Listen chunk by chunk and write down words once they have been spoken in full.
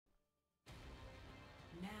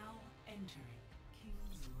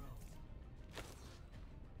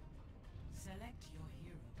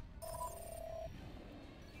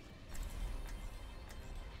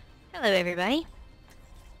Hello, everybody.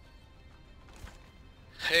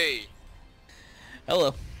 Hey,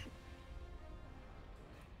 Hello.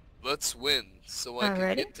 let's win so I can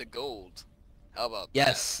Alrighty. get to gold. How about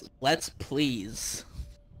Yes, let's please.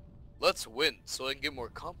 that? Let's win so I can get more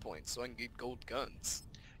comp points so I can get gold guns.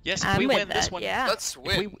 Yes, if I'm we with win this that, one, yeah. Let's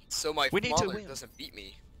win so my we need to father win. doesn't beat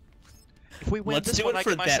me. if we win Let's this do one, it I for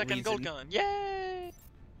get my that second gold reason. gun. Yay!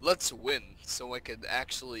 Let's win so I can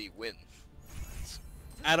actually win.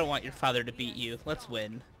 I don't want your father to beat you. Let's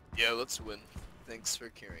win. Yeah, let's win. Thanks for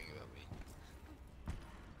caring about me.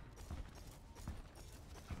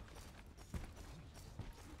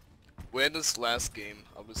 We had this last game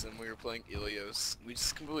I was in, we were playing Ilios. We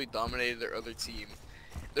just completely dominated their other team.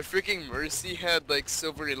 Their freaking Mercy had like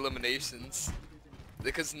silver eliminations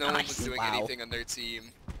because no one was Nice. doing Wow. anything on their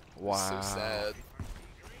team. It was so sad.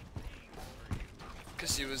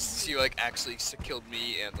 Cause she like actually killed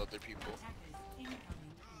me and other people.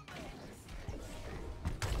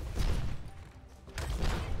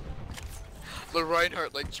 The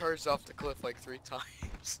Reinhardt like charged off the cliff like 3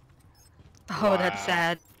 times. Oh, that's Wow.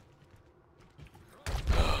 sad.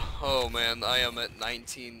 Oh man, I am at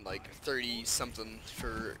 19, like 30 something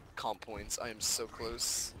for comp points. I am so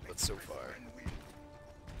close, but so far.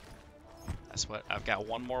 That's what I've got.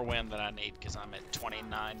 One more win that I need because I'm at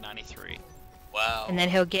 29.93. Wow. And then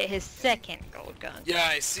he'll get his second gold gun. Yeah,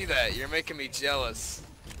 I see that. You're making me jealous.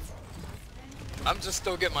 I'm just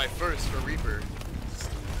still getting my first for Reaper.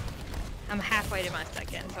 I'm halfway to my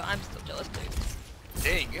second, so I'm still jealous too.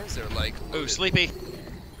 Dang, you guys are like Ooh, loaded. sleepy.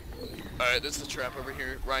 Alright, there's a trap over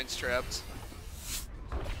here. Ryan's trapped.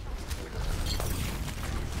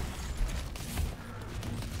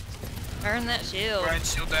 Burn that shield.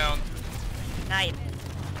 Ryan's shield down. Nice.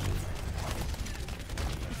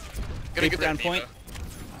 Gotta get Reaper that on Diva. point.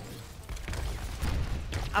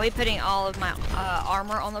 I'll be putting all of my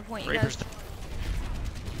armor on the point, you Reaper's guys.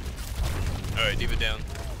 Alright, Diva down.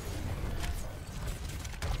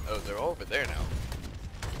 Oh, they're all over there now.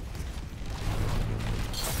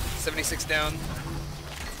 76 down.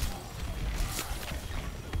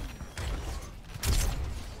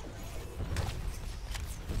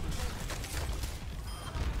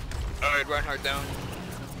 Alright, Reinhardt down.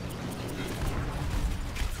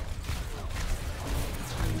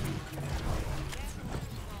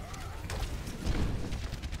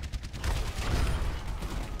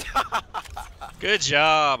 Good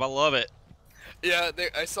job. I love it. Yeah,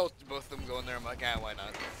 I saw both of them go in there. I'm like, ah, why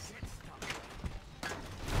not?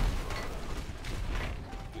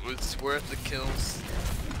 It's worth the kills.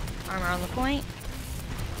 Armor on the point.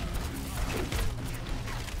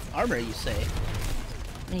 Armor, you say?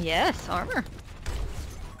 Yes, armor.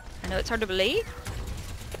 I know it's hard to believe,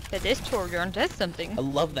 but this Torbjorn does something I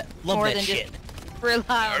love that. Love more that than shit. just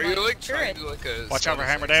rely on Are my you like trying turret. to do like a Watch out for Scarlet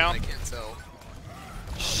hammer Saxon? down. I can't tell.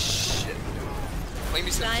 Shit. Play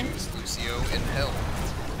me some Stein. juice, Lucio, in hell.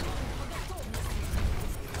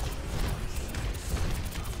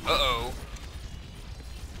 Uh-oh.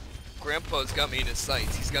 Grandpa's got me in his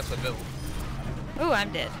sights. He's got the bill. Ooh,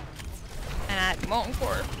 I'm dead. And I Molten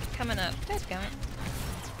Core coming up. That's coming.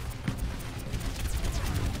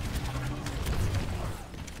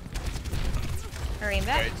 Hurrying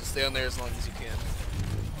back. Alright, just stay on there as long as you can.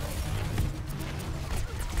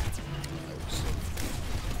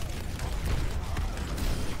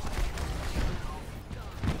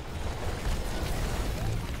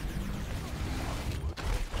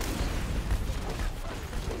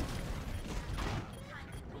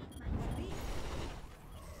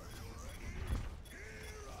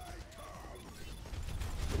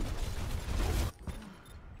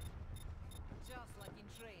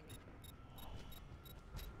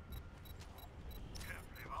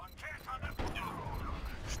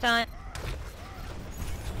 Stunt.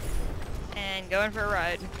 And going for a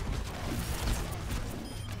ride.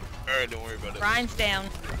 Alright, don't worry about it. Ryan's down.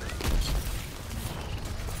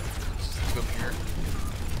 Just come here.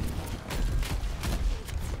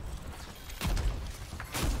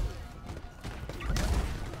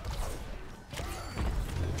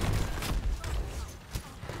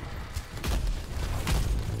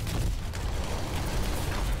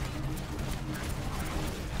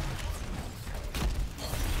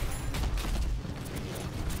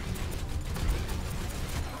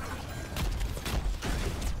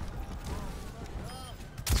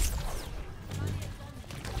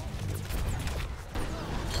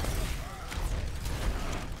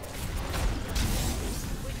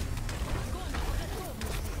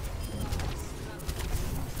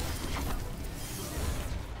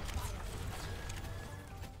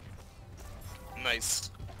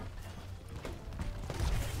 Nice.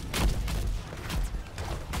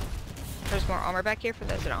 There's more armor back here for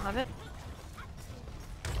those that don't have it.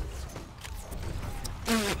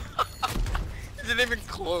 He didn't even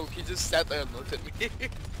cloak, he just sat there and looked at me.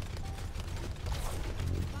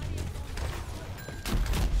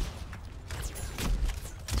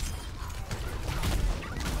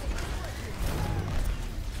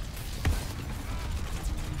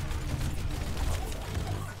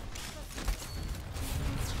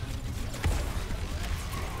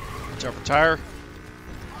 Jump retire.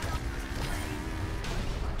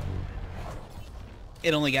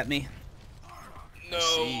 It only got me. No.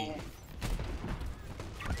 See.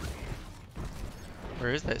 Where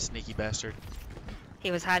is that sneaky bastard? He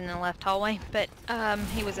was hiding in the left hallway, but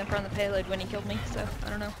he was in front of the payload when he killed me, so I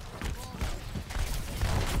don't know.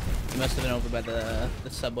 He must have been over by the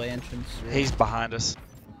subway entrance. He's behind us.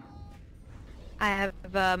 I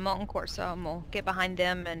have molten core, so I'm gonna get behind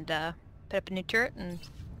them and put up a new turret and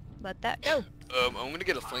let that go. I'm gonna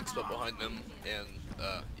get a flank spot behind them and,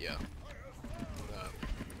 yeah.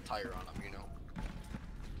 Tire on them, you know.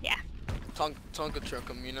 Yeah. Tonka truck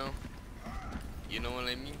them, you know. You know what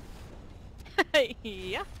I mean?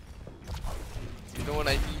 Yeah. You know what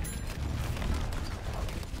I mean?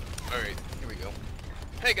 Alright, here we go.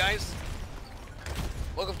 Hey guys!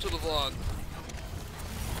 Welcome to the vlog.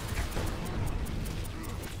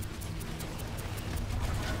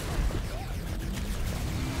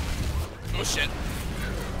 Oh shit.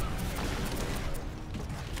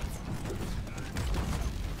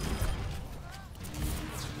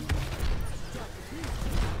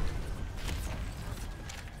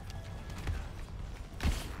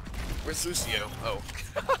 Where's Lucio? Oh.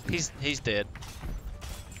 He's dead.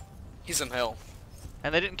 He's in hell.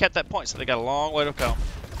 And they didn't catch that point, so they got a long way to go.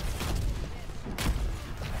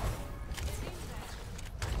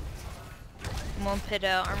 I'm gonna put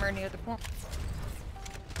armor near the point.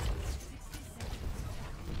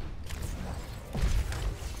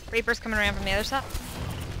 Reaper's coming around from the other side.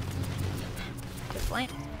 Just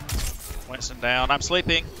land. Winston down. I'm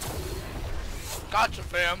sleeping. Gotcha,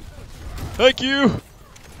 fam. Thank you.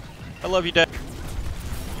 I love you, Dad.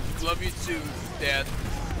 Love you too, Dad.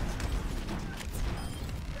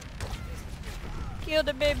 Kill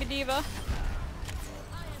the baby diva.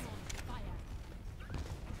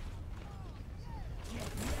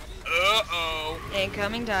 Uh-oh.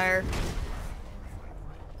 Incoming tire.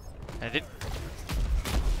 I didn't.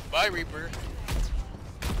 Bye, Reaper.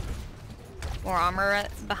 More armor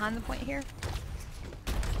behind the point here.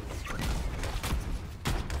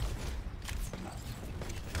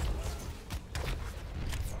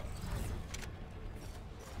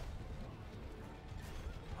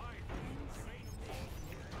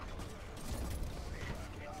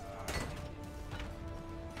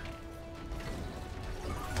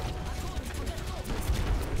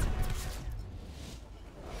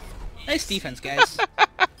 Nice defense, guys.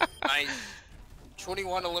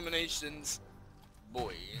 21 eliminations.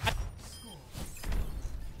 Boy.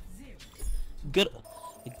 Good,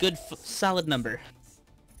 a good, solid number.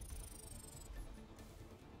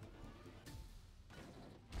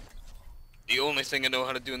 The only thing I know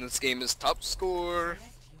how to do in this game is top score.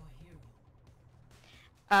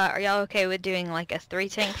 Are y'all okay with doing like a 3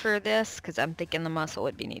 tank for this? Because I'm thinking the muscle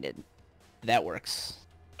would be needed. That works.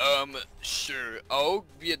 Sure. I'll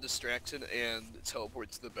be a distraction and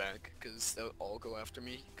teleport to the back, because they'll all go after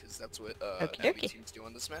me, because that's what, Okie heavy dokie. teams do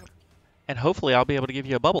on this map. And hopefully I'll be able to give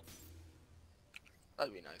you a bubble.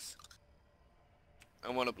 That'd be nice. I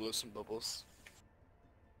want to blow some bubbles.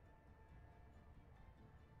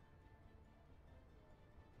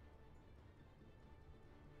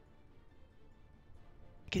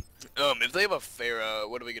 If they have a Pharah,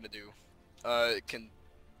 what are we gonna do? Can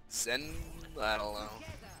Zen? I don't know.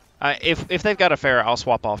 If they've got a Pharah, I'll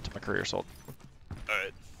swap off to my career soul.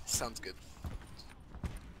 Alright, sounds good.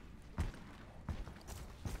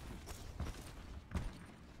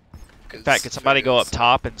 In fact, could somebody go up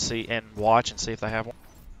top and see and watch and see if they have one?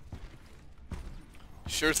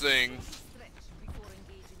 Sure thing.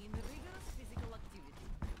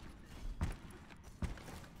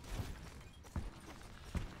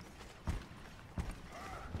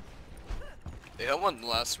 They had one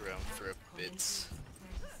last round for a bit.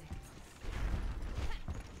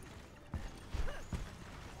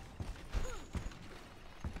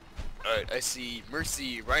 Alright, I see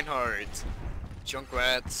Mercy, Reinhardt,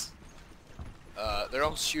 Junkrat. They're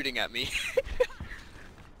all shooting at me.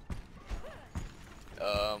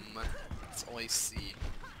 That's all I see.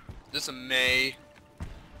 There's a Mei.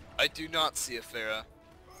 I do not see a Pharah.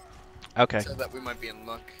 Okay. So that we might be in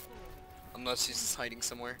luck. Unless she's just hiding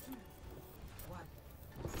somewhere.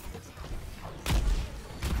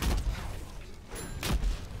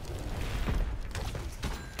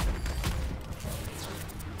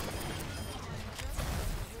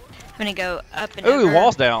 gonna go up and Ooh, over,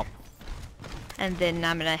 wall's down. and then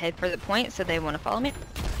I'm gonna head for the point, so they want to follow me.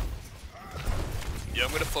 Yeah,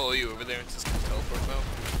 I'm gonna follow you over there and just teleport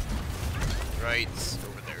now. Right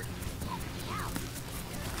over there.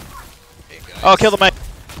 Hey guys. Oh, kill the mate.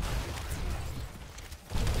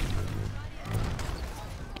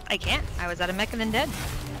 I can't. I was out of mech and then dead.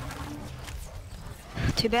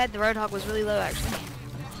 Too bad the Roadhog was really low, actually.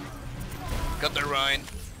 Got the Rhine.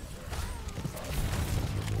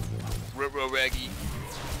 Raggy.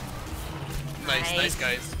 Nice, nice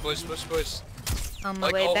guys. Push, push, push. On my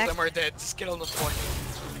Like way all back. of them are dead. Just get on the point.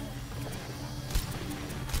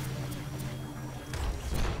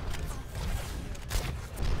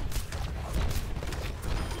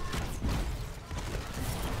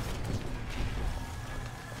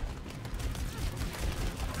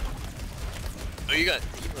 Oh, you got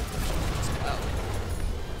D.Va versions. Wow.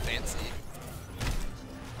 Fancy.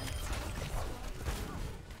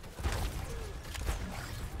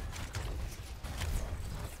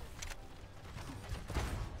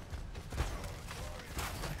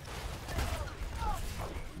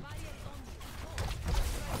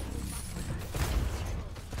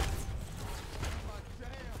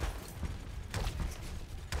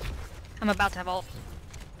 I'm about to have ult.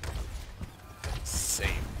 Same.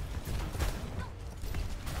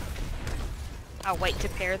 I'll wait to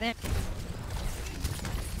pair them.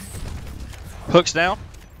 Hook's down.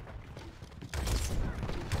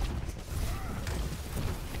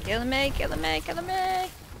 Kill me, kill me, kill me.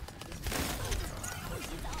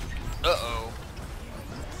 Uh-oh.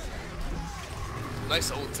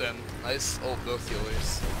 Nice ult, Tim. Nice ult, both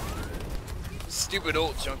healers. Stupid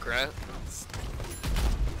ult, Junkrat.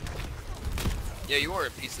 Yeah, you are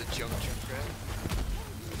a piece of junk, Junkrat.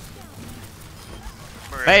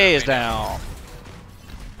 May is down.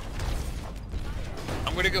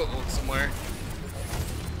 I'm gonna go ult somewhere.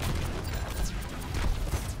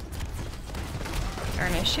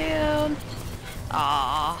 Turn a shield.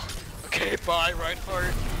 Ah. Okay, bye,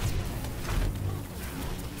 Reinhardt.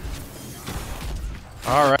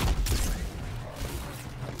 All right.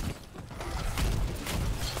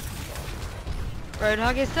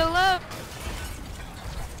 Roadhog is so low.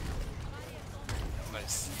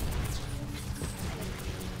 Nice.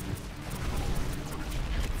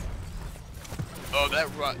 Oh, that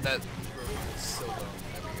road is so low.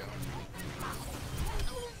 There we go.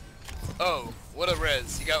 Oh, what a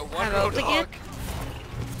res. You got one Have ult again?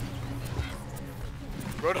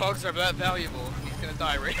 Roadhog. Roadhogs are that valuable. He's gonna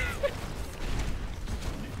die right now.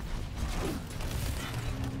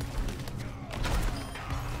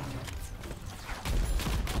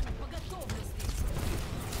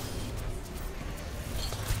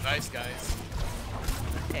 Nice, guys.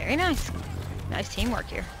 Very nice. Nice teamwork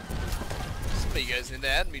here. Some of you guys need to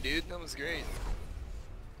add me, dude. That was great. It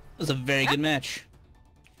was a very good match.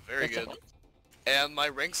 Very That's good. And my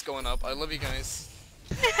rank's going up. I love you guys.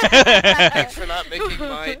 Thanks for not making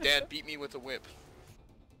my dad beat me with a whip.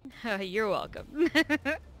 You're welcome.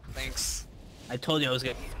 Thanks. I told you I was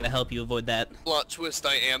gonna help you avoid that. Plot twist,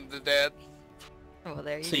 I am the dad. Well,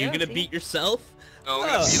 there you go. So you're gonna see? beat yourself? No, I'm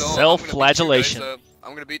gonna beat all- Self-flagellation. I'm gonna beat you guys up.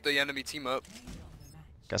 I'm gonna beat the enemy team up.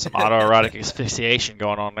 Got some autoerotic asphyxiation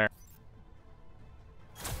going on there.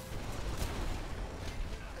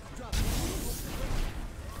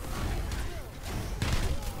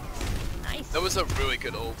 Nice. That was a really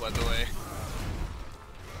good ult, by the way.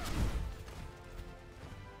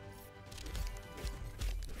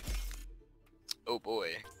 Oh boy.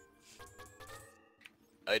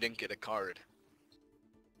 I didn't get a card.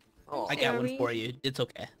 Oh, I got one Sorry. for you. It's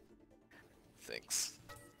okay. thanks.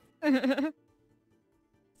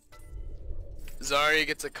 Zarya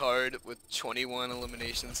gets a card with 21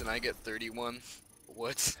 eliminations and I get 31.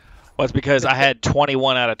 What? Well, it's because I had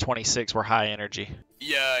 21 out of 26 were high energy.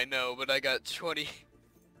 Yeah, I know, but I got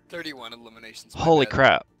 31 eliminations. My Holy bad.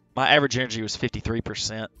 crap. My average energy was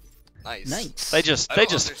 53%. Nice. Nice. They just I they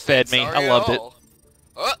don't just understand fed me. Zarya I loved at it. all.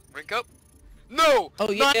 Oh, rank up. No!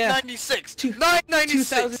 Oh, yeah. 996! Two-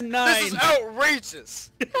 996! 2009. This is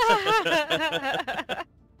outrageous!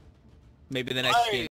 Maybe the next game.